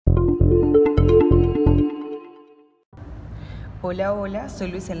Hola, hola, soy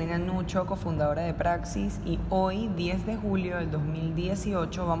Luis Elena Nucho, cofundadora de Praxis, y hoy, 10 de julio del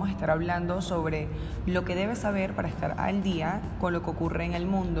 2018, vamos a estar hablando sobre lo que debes saber para estar al día con lo que ocurre en el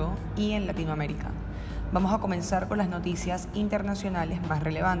mundo y en Latinoamérica. Vamos a comenzar con las noticias internacionales más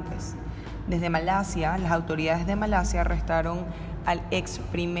relevantes. Desde Malasia, las autoridades de Malasia arrestaron al ex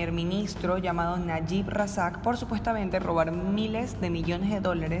primer ministro llamado Najib Razak por supuestamente robar miles de millones de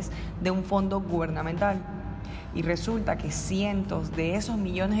dólares de un fondo gubernamental. Y resulta que cientos de esos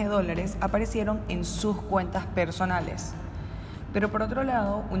millones de dólares aparecieron en sus cuentas personales. Pero por otro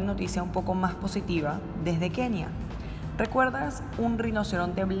lado, una noticia un poco más positiva desde Kenia. ¿Recuerdas un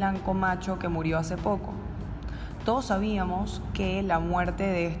rinoceronte blanco macho que murió hace poco? Todos sabíamos que la muerte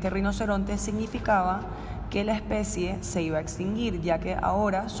de este rinoceronte significaba que la especie se iba a extinguir, ya que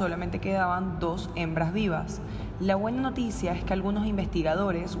ahora solamente quedaban 2 hembras vivas. La buena noticia es que algunos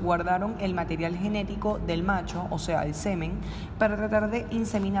investigadores guardaron el material genético del macho, o sea, el semen, para tratar de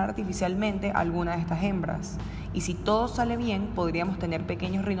inseminar artificialmente alguna de estas hembras. Y si todo sale bien, podríamos tener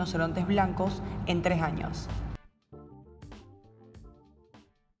pequeños rinocerontes blancos en 3 años.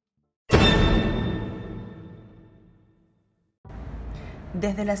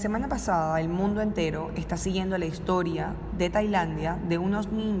 Desde la semana pasada, el mundo entero está siguiendo la historia de Tailandia de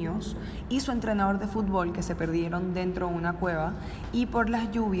unos niños y su entrenador de fútbol que se perdieron dentro de una cueva y por las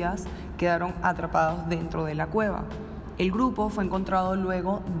lluvias quedaron atrapados dentro de la cueva. El grupo fue encontrado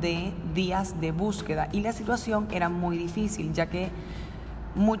luego de días de búsqueda y la situación era muy difícil, ya que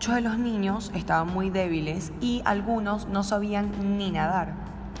muchos de los niños estaban muy débiles y algunos no sabían ni nadar.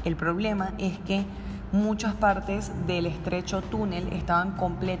 El problema es que muchas partes del estrecho túnel estaban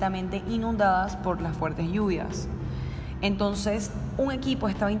completamente inundadas por las fuertes lluvias. Entonces, un equipo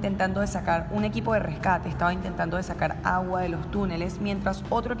de rescate estaba intentando de sacar agua de los túneles, mientras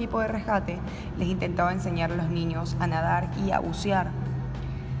otro equipo de rescate les intentaba enseñar a los niños a nadar y a bucear,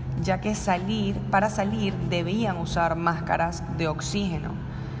 ya que para salir debían usar máscaras de oxígeno.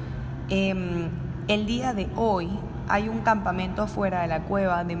 El día de hoy hay un campamento fuera de la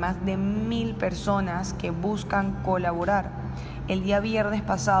cueva de más de 1,000 personas que buscan colaborar. El día viernes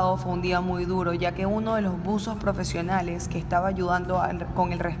pasado fue un día muy duro, ya que uno de los buzos profesionales que estaba ayudando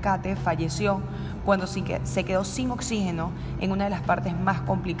con el rescate falleció cuando se quedó sin oxígeno en una de las partes más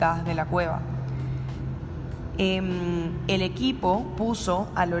complicadas de la cueva. El equipo puso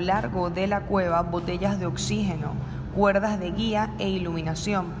a lo largo de la cueva botellas de oxígeno, cuerdas de guía e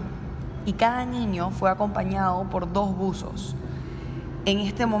iluminación. Y cada niño fue acompañado por 2 buzos. En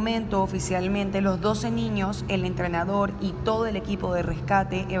este momento, oficialmente, los 12 niños, el entrenador y todo el equipo de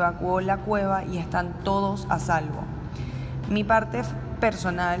rescate evacuó la cueva y están todos a salvo. Mi parte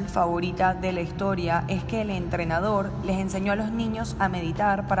personal favorita de la historia es que el entrenador les enseñó a los niños a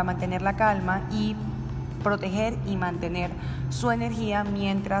meditar para mantener la calma y proteger y mantener su energía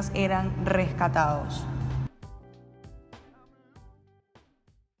mientras eran rescatados.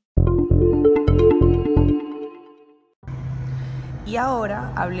 Y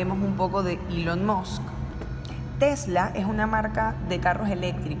ahora hablemos un poco de Elon Musk. Tesla es una marca de carros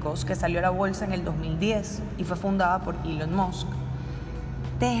eléctricos que salió a la bolsa en el 2010 y fue fundada por Elon Musk.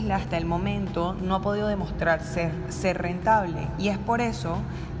 Tesla hasta el momento no ha podido demostrar ser rentable y es por eso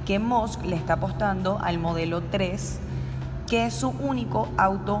que Musk le está apostando al modelo 3, que es su único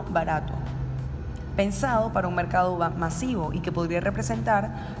auto barato, pensado para un mercado masivo y que podría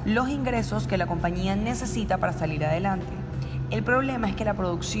representar los ingresos que la compañía necesita para salir adelante. El problema es que la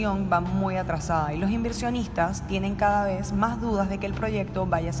producción va muy atrasada y los inversionistas tienen cada vez más dudas de que el proyecto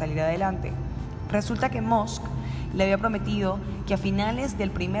vaya a salir adelante. Resulta que Musk le había prometido que a finales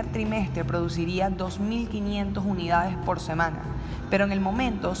del primer trimestre produciría 2.500 unidades por semana, pero en el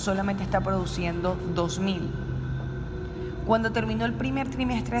momento solamente está produciendo 2.000. Cuando terminó el primer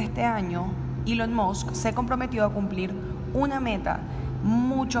trimestre de este año, Elon Musk se comprometió a cumplir una meta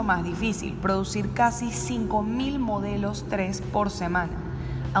mucho más difícil, producir casi 5.000 modelos 3 por semana.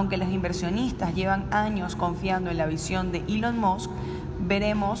 Aunque los inversionistas llevan años confiando en la visión de Elon Musk,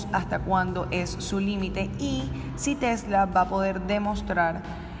 veremos hasta cuándo es su límite y si Tesla va a poder demostrar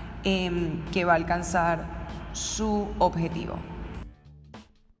que va a alcanzar su objetivo.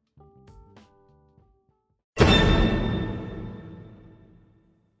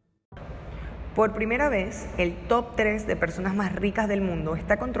 Por primera vez, el top 3 de personas más ricas del mundo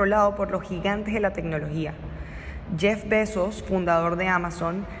está controlado por los gigantes de la tecnología. Jeff Bezos, fundador de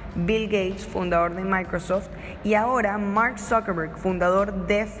Amazon, Bill Gates, fundador de Microsoft, y ahora Mark Zuckerberg, fundador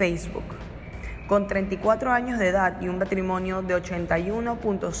de Facebook. Con 34 años de edad y un patrimonio de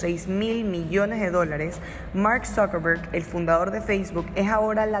 81.6 mil millones de dólares, Mark Zuckerberg, el fundador de Facebook, es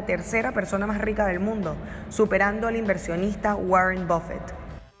ahora la tercera persona más rica del mundo, superando al inversionista Warren Buffett.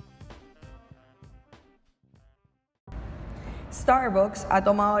 Starbucks ha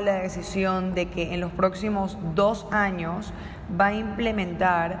tomado la decisión de que en los próximos 2 años va a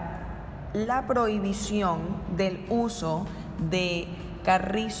implementar la prohibición del uso de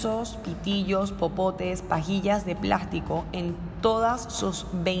carrizos, pitillos, popotes, pajillas de plástico en todos sus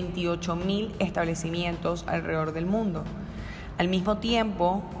 28.000 establecimientos alrededor del mundo. Al mismo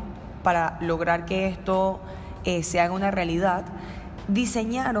tiempo, para lograr que esto se haga una realidad,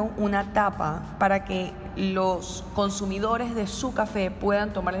 diseñaron una tapa para que los consumidores de su café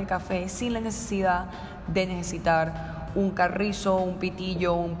puedan tomar el café sin la necesidad de necesitar un carrizo, un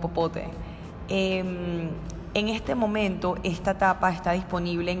pitillo o un popote. En este momento, esta tapa está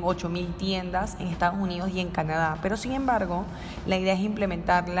disponible en 8.000 tiendas en Estados Unidos y en Canadá, pero sin embargo, la idea es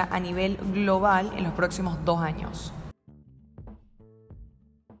implementarla a nivel global en los próximos 2 años.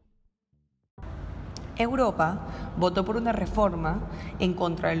 Europa votó por una reforma en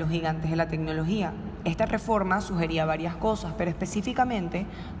contra de los gigantes de la tecnología. Esta reforma sugería varias cosas, pero específicamente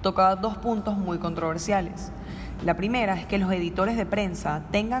tocaba 2 puntos muy controversiales. La primera es que los editores de prensa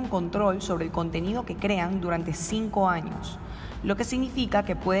tengan control sobre el contenido que crean durante 5 años, lo que significa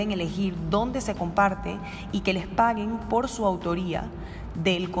que pueden elegir dónde se comparte y que les paguen por su autoría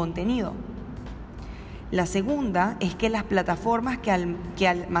del contenido. La segunda es que las plataformas que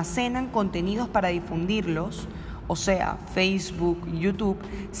almacenan contenidos para difundirlos, o sea, Facebook, YouTube,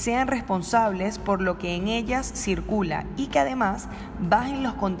 sean responsables por lo que en ellas circula y que además bajen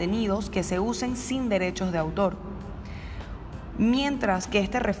los contenidos que se usen sin derechos de autor. Mientras que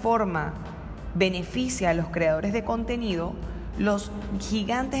esta reforma beneficia a los creadores de contenido, los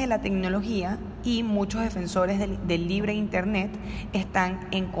gigantes de la tecnología y muchos defensores del libre Internet están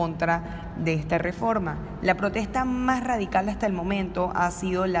en contra de esta reforma. La protesta más radical hasta el momento ha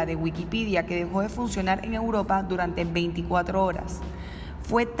sido la de Wikipedia, que dejó de funcionar en Europa durante 24 horas.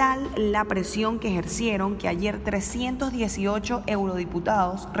 Fue tal la presión que ejercieron que ayer 318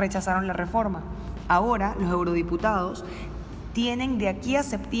 eurodiputados rechazaron la reforma. Ahora los eurodiputados tienen de aquí a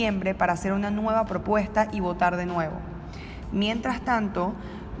septiembre para hacer una nueva propuesta y votar de nuevo. Mientras tanto,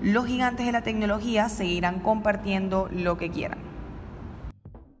 los gigantes de la tecnología seguirán compartiendo lo que quieran.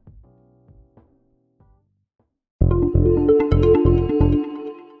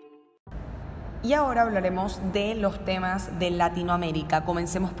 Y ahora hablaremos de los temas de Latinoamérica.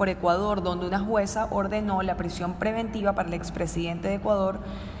 Comencemos por Ecuador, donde una jueza ordenó la prisión preventiva para el expresidente de Ecuador,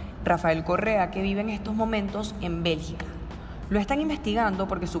 Rafael Correa, que vive en estos momentos en Bélgica. Lo están investigando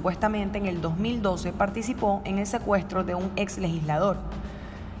porque supuestamente en el 2012 participó en el secuestro de un ex legislador.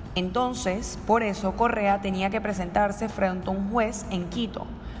 Entonces, por eso Correa tenía que presentarse frente a un juez en Quito,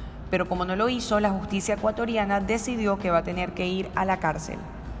 pero como no lo hizo, la justicia ecuatoriana decidió que va a tener que ir a la cárcel.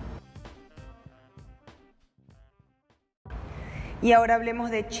 Y ahora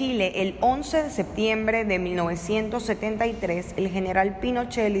hablemos de Chile. El 11 de septiembre de 1973, el general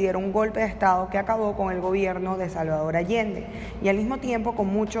Pinochet lideró un golpe de Estado que acabó con el gobierno de Salvador Allende y al mismo tiempo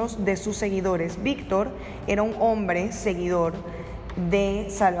con muchos de sus seguidores. Víctor era un hombre seguidor de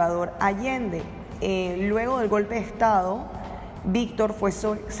Salvador Allende. Luego del golpe de Estado, Víctor fue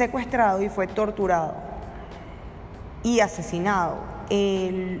secuestrado y fue torturado y asesinado.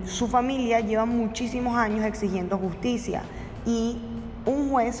 Su familia lleva muchísimos años exigiendo justicia y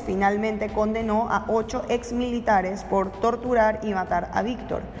un juez finalmente condenó a 8 exmilitares por torturar y matar a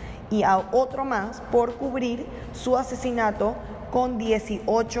Víctor y a otro más por cubrir su asesinato con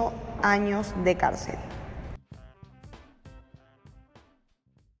 18 años de cárcel.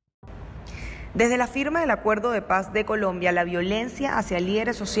 Desde la firma del Acuerdo de Paz de Colombia, la violencia hacia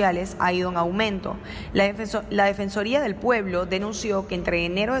líderes sociales ha ido en aumento. La Defensoría del Pueblo denunció que entre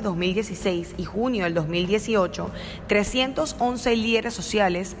enero de 2016 y junio del 2018, 311 líderes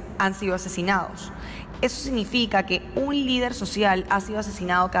sociales han sido asesinados. Eso significa que un líder social ha sido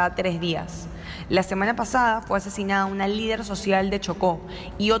asesinado cada 3 días. La semana pasada fue asesinada una líder social de Chocó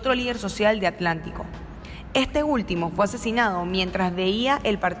y otro líder social de Atlántico. Este último fue asesinado mientras veía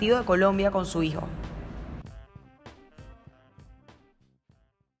el partido de Colombia con su hijo.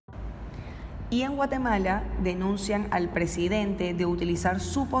 Y en Guatemala denuncian al presidente de utilizar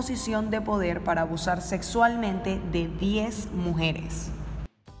su posición de poder para abusar sexualmente de 10 mujeres.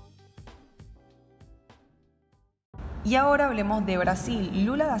 Y ahora hablemos de Brasil.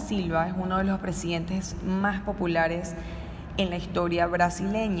 Lula da Silva es uno de los presidentes más populares en la historia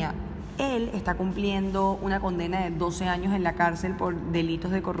brasileña. Él está cumpliendo una condena de 12 años en la cárcel por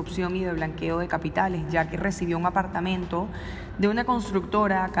delitos de corrupción y de blanqueo de capitales, ya que recibió un apartamento de una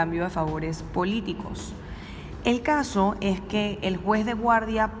constructora a cambio de favores políticos. El caso es que el juez de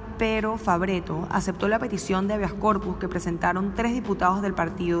guardia Pero Fabretto aceptó la petición de habeas corpus que presentaron 3 diputados del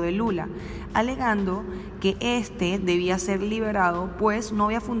partido de Lula, alegando que este debía ser liberado pues no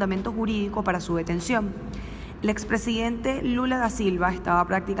había fundamento jurídico para su detención. El expresidente Lula da Silva estaba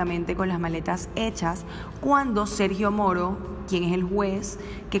prácticamente con las maletas hechas cuando Sergio Moro, quien es el juez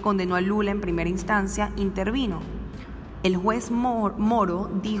que condenó a Lula en primera instancia, intervino. El juez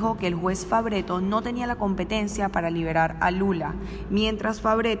Moro dijo que el juez Fabretto no tenía la competencia para liberar a Lula, mientras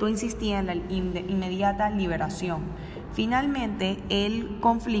Fabretto insistía en la inmediata liberación. Finalmente, el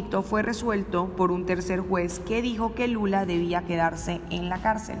conflicto fue resuelto por un tercer juez que dijo que Lula debía quedarse en la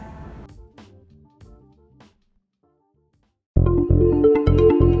cárcel.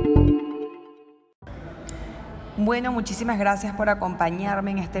 Bueno, muchísimas gracias por acompañarme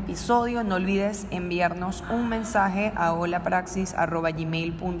en este episodio. No olvides enviarnos un mensaje a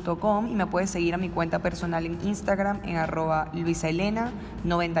holapraxis@gmail.com y me puedes seguir a mi cuenta personal en Instagram en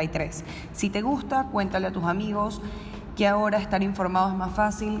 @luisaelena93. Si te gusta, cuéntale a tus amigos que ahora estar informado es más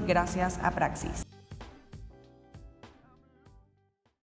fácil gracias a Praxis.